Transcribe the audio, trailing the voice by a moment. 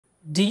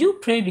Do you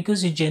pray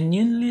because you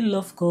genuinely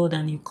love God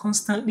and you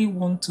constantly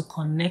want to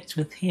connect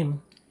with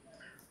Him?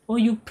 Or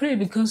you pray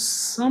because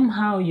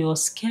somehow you're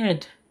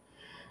scared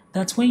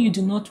that when you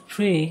do not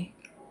pray,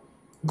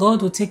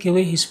 God will take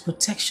away His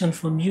protection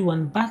from you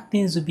and bad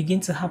things will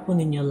begin to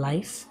happen in your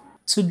life?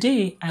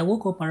 Today, I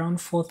woke up around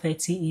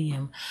 4:30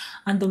 a.m.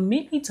 and the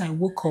minute I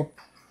woke up,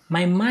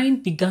 my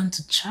mind began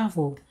to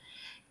travel.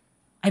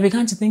 I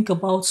began to think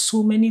about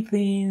so many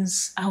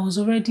things. I was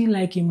already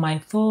like in my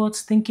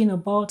thoughts, thinking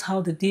about how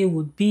the day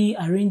would be,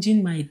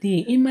 arranging my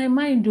day. In my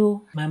mind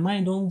though, my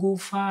mind don't go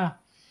far.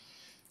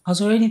 I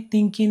was already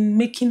thinking,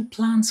 making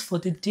plans for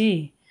the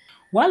day.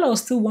 While I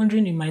was still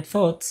wandering in my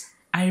thoughts,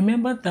 I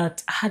remembered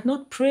that I had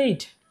not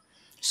prayed.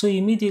 So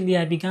immediately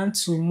I began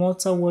to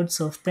mutter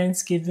words of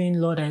thanksgiving.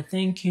 Lord, I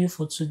thank you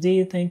for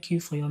today. Thank you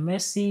for your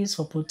mercies,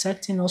 for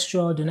protecting us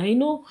throughout the night.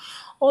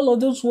 All of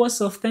those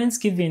words of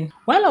thanksgiving.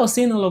 While I was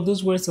saying all of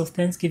those words of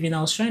thanksgiving,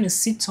 I was trying to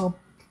sit up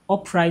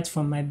upright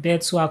from my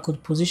bed so I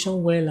could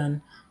position well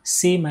and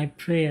say my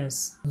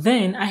prayers.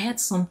 Then I heard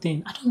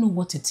something. I don't know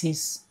what it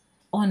is,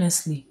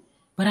 honestly,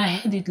 but I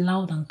heard it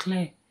loud and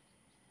clear.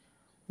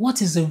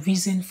 What is the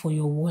reason for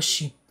your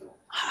worship?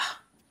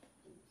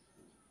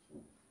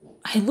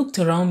 I looked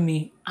around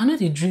me. I'm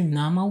not a dream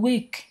now, I'm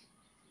awake.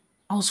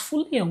 I was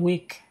fully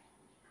awake.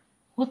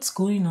 What's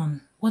going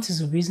on? What is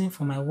the reason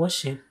for my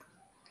worship?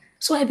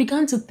 So I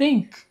began to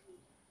think,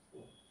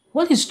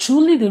 what is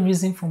truly the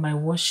reason for my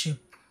worship?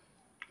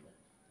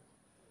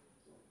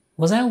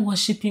 Was I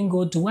worshiping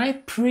God? Do I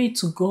pray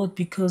to God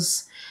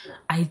because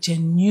I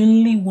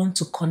genuinely want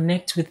to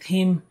connect with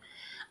Him?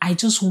 I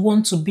just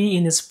want to be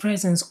in His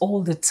presence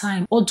all the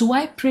time. Or do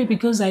I pray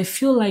because I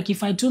feel like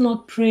if I do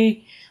not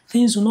pray,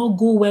 things will not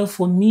go well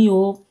for me?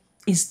 Or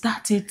is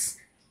that it?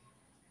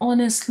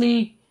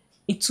 Honestly,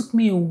 it took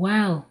me a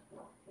while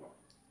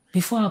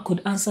before I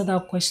could answer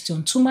that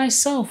question to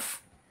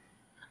myself.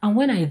 And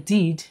when I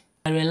did,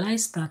 I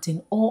realized that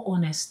in all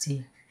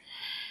honesty,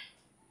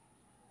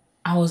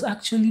 I was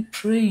actually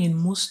praying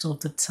most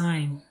of the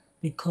time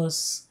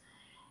because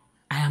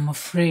I am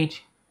afraid.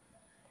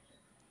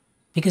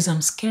 Because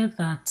I'm scared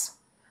that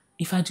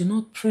if I do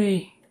not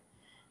pray,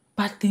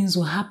 bad things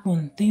will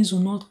happen. Things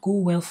will not go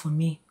well for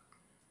me.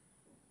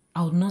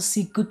 I would not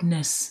see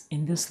goodness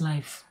in this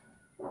life.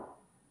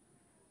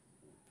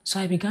 So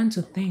I began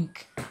to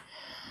think.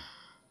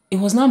 It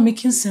was not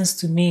making sense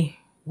to me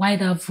why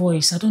that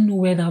voice. I don't know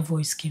where that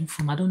voice came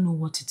from. I don't know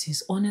what it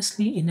is.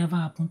 Honestly, it never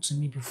happened to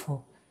me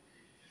before.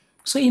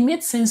 So it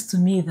made sense to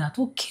me that,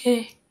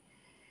 okay,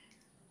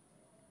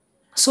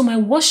 so my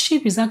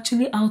worship is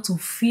actually out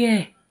of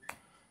fear.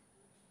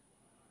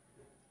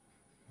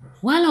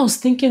 While I was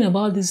thinking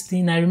about this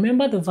thing, I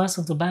remember the verse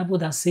of the Bible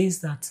that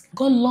says that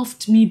God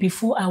loved me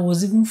before I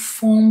was even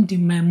formed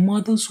in my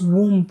mother's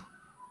womb.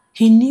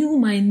 He knew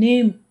my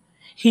name.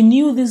 He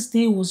knew this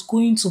day was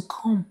going to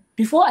come.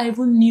 Before I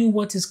even knew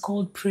what is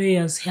called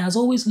prayers, He has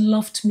always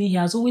loved me. He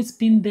has always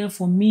been there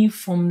for me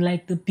from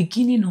like the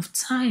beginning of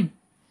time.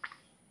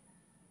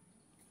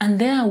 And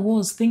there I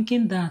was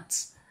thinking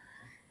that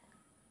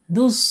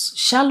those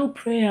shallow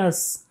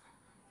prayers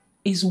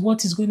is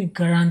what is going to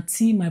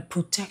guarantee my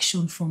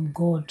protection from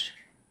God.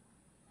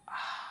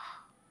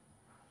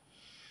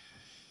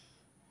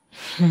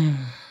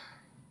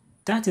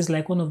 That is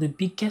like one of the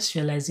biggest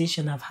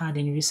realizations I've had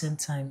in recent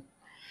time.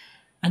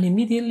 And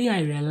immediately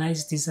I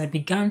realized this, I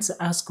began to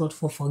ask God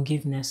for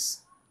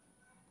forgiveness.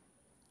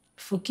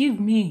 Forgive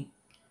me.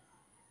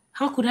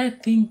 How could I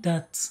think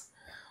that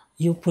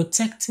you're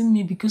protecting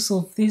me because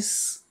of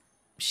these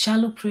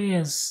shallow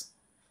prayers?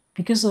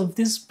 Because of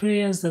these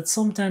prayers that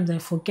sometimes I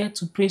forget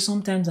to pray,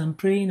 sometimes I'm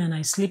praying and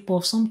I slip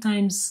off,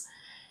 sometimes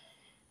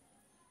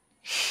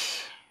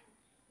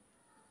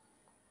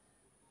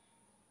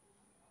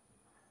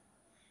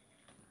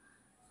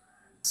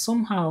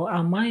somehow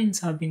our minds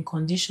have been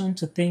conditioned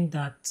to think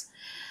that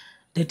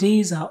the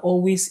days are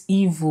always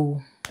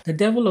evil. The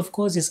devil, of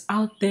course, is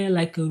out there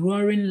like a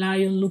roaring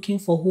lion looking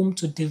for whom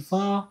to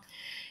devour.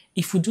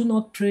 If we do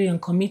not pray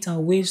and commit our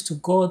ways to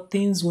God,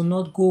 things will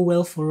not go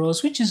well for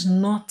us, which is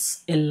not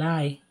a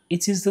lie.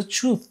 It is the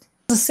truth.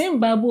 The same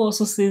Bible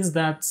also says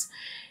that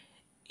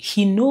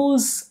He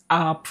knows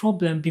our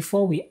problem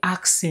before we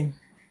ask Him.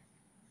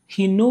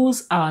 He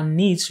knows our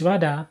needs,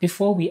 rather,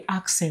 before we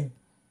ask Him.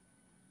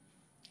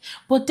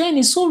 But then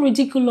it's so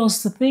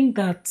ridiculous to think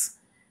that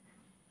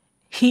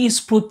He is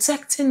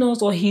protecting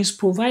us or He is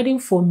providing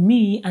for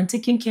me and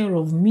taking care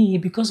of me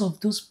because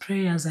of those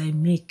prayers I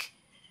make.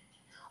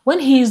 When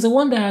He is the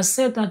one that has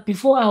said that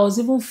before I was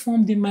even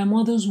formed in my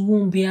mother's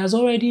womb, He has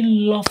already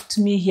loved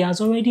me, He has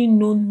already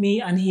known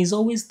me, and He is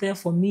always there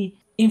for me.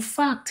 In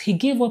fact, He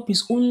gave up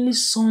His only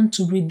Son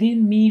to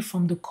redeem me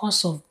from the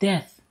curse of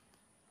death.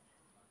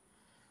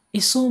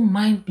 It's so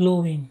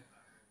mind-blowing.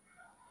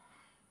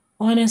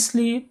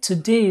 Honestly,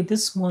 today,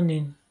 this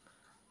morning,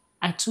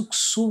 I took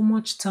so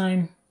much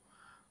time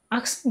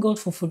asking God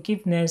for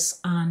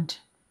forgiveness and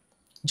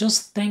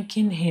just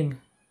thanking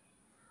Him.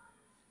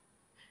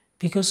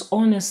 Because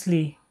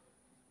honestly,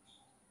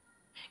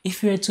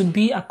 if it were to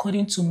be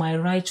according to my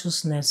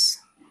righteousness,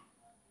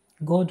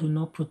 God will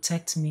not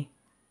protect me.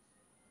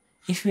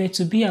 If we were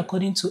to be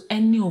according to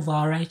any of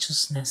our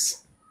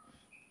righteousness,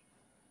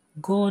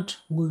 God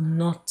will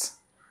not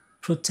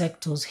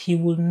protect us. He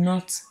will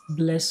not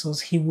bless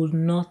us. He will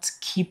not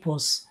keep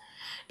us.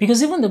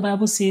 Because even the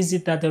Bible says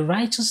it that the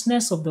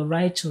righteousness of the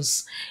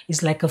righteous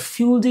is like a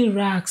filthy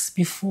rags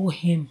before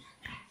him.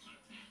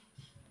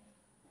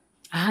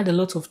 I had a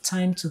lot of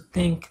time to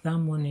think that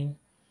morning.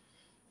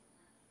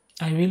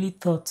 I really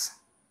thought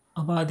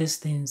about these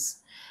things.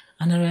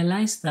 And I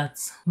realized that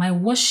my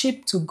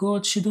worship to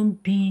God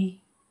shouldn't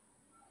be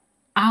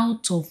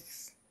out of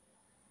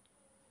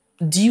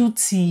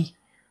duty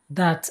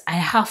that I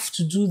have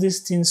to do this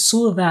thing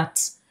so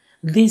that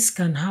this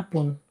can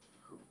happen.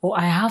 Or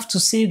I have to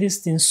say this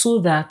thing so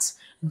that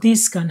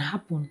this can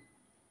happen.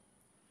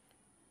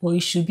 But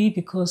it should be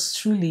because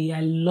truly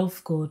I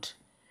love God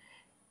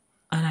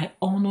and I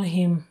honor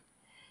him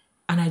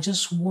and I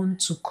just want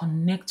to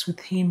connect with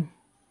him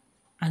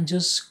and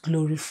just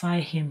glorify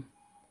him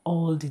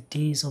all the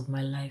days of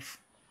my life.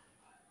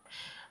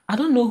 I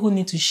don't know who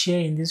needs to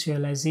share in this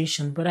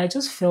realization, but I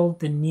just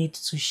felt the need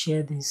to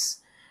share this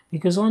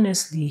because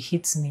honestly, it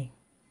hits me.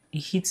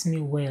 It hits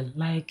me well.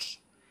 Like,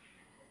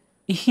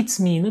 it hits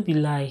me, no be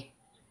lie.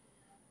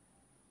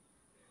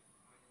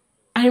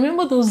 I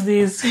remember those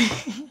days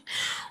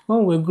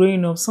when we were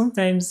growing up.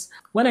 Sometimes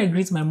when I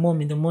greet my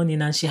mom in the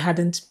morning and she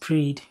hadn't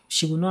prayed,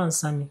 she would not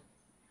answer me.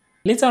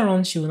 Later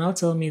on, she will now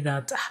tell me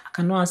that I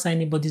cannot answer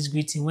anybody's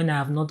greeting when I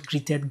have not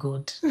greeted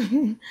God.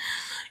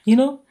 You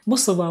know,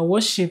 most of our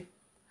worship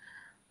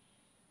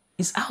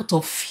is out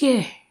of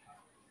fear.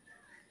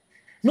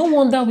 No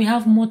wonder we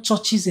have more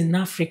churches in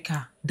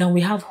Africa than we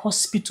have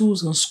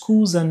hospitals and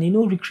schools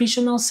and,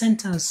 recreational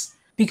centers.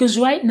 Because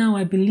right now,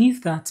 I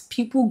believe that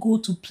people go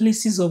to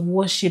places of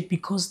worship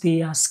because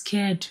they are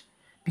scared,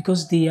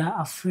 because they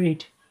are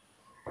afraid.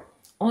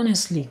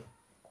 Honestly,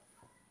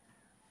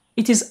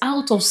 it is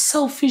out of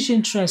selfish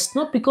interest,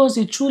 not because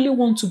they truly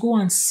want to go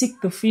and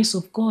seek the face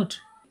of God.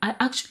 I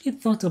actually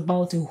thought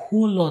about a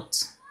whole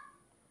lot.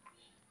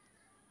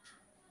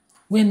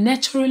 We're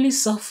naturally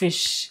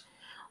selfish.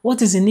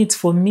 What is in it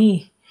for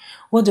me?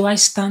 What do I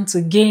stand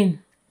to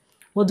gain?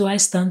 What do I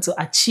stand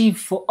to achieve?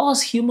 For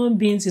us human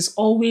beings, it's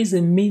always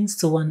a means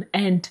to an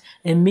end,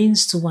 a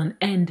means to an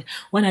end.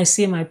 When I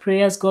say my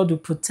prayers, God will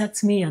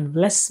protect me and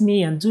bless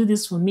me and do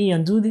this for me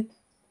and do this.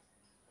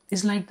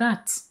 It's like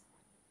that.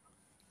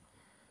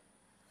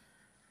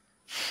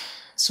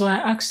 So I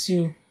ask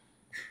you,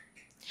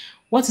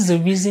 what is the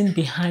reason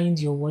behind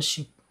your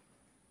worship?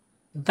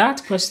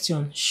 That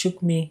question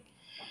shook me.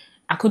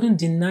 I couldn't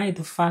deny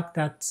the fact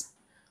that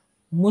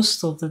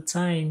most of the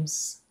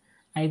times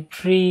I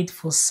prayed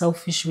for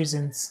selfish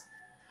reasons.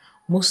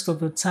 Most of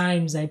the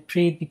times I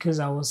prayed because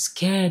I was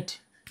scared.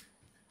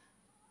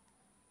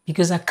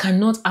 Because I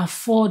cannot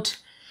afford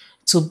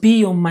to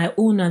be on my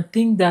own and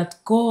think that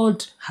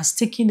God has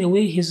taken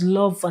away his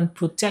love and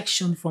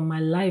protection from my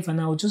life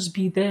and I'll just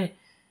be there.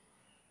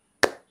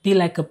 Be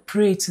like a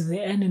prey to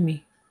the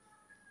enemy.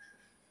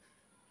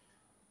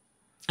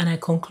 And I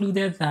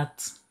concluded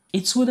that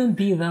it wouldn't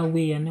be that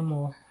way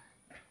anymore.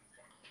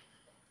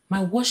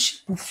 My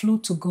worship will flow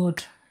to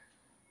God,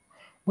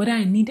 whether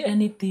I need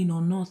anything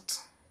or not,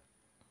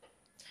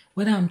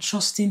 whether I'm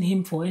trusting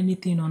him for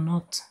anything or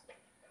not.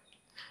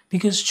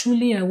 Because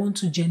truly I want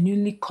to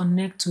genuinely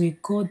connect to a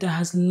God that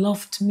has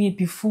loved me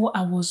before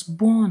I was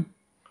born,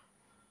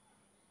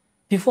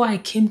 before I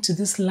came to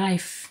this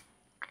life.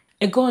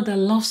 A God that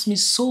loves me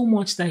so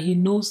much that he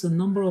knows the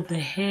number of the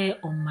hair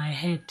on my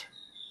head.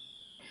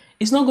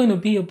 It's not going to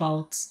be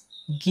about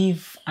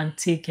give and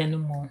take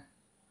anymore.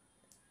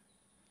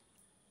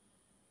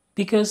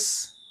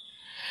 Because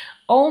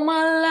all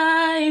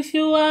my life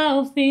you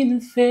have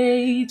been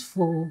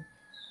faithful.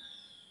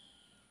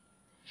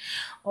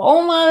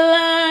 All my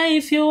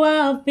life you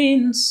have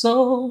been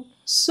so,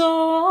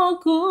 so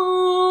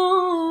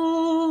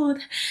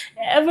good.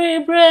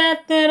 Every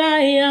breath that I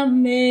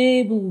am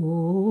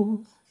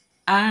able,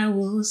 I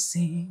will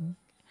sing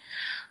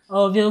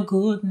of your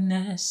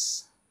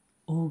goodness,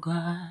 oh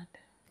God.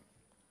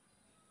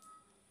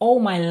 All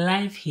my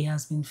life he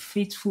has been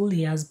faithful,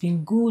 he has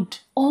been good.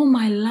 All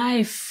my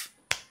life.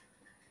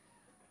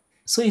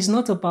 So it's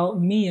not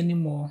about me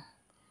anymore.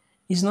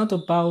 It's not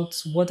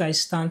about what I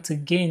stand to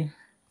gain.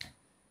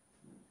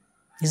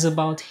 It's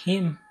about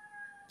him,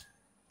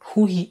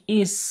 who he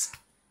is.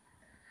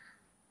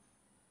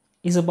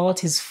 It's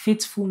about his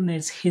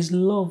faithfulness, his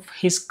love,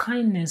 his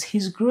kindness,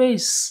 his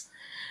grace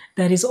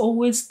that is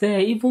always there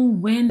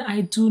even when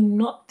I do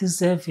not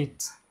deserve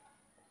it.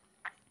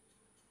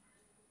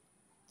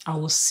 I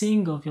will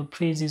sing of your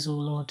praises, O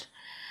Lord.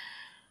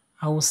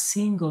 I will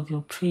sing of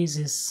your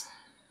praises.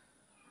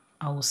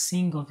 I will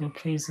sing of your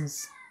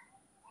praises.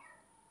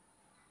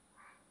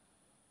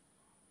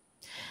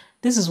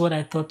 This is what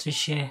I thought to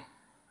share.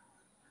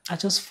 I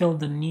just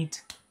felt the need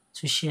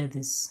to share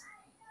this.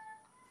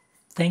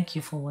 Thank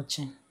you for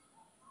watching.